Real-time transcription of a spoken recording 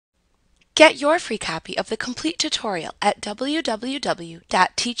Get your free copy of the complete tutorial at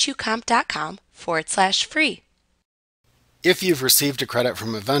www.teachucomp.com/free. If you've received a credit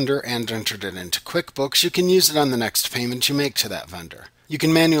from a vendor and entered it into QuickBooks, you can use it on the next payment you make to that vendor. You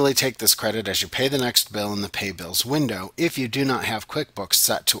can manually take this credit as you pay the next bill in the Pay Bills window if you do not have QuickBooks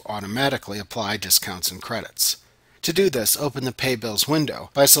set to automatically apply discounts and credits. To do this, open the Pay Bills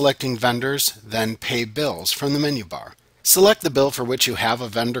window by selecting Vendors, then Pay Bills from the menu bar. Select the bill for which you have a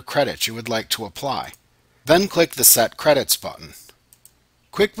vendor credit you would like to apply. Then click the Set Credits button.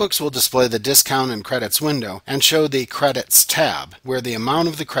 QuickBooks will display the Discount and Credits window and show the Credits tab, where the amount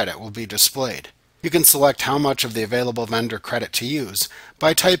of the credit will be displayed. You can select how much of the available vendor credit to use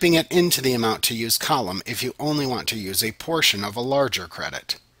by typing it into the Amount to Use column if you only want to use a portion of a larger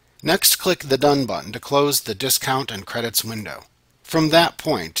credit. Next, click the Done button to close the Discount and Credits window. From that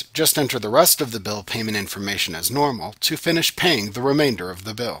point, just enter the rest of the bill payment information as normal to finish paying the remainder of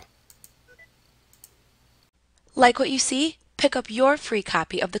the bill. Like what you see? Pick up your free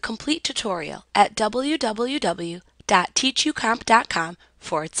copy of the complete tutorial at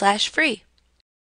www.teachucomp.com/free.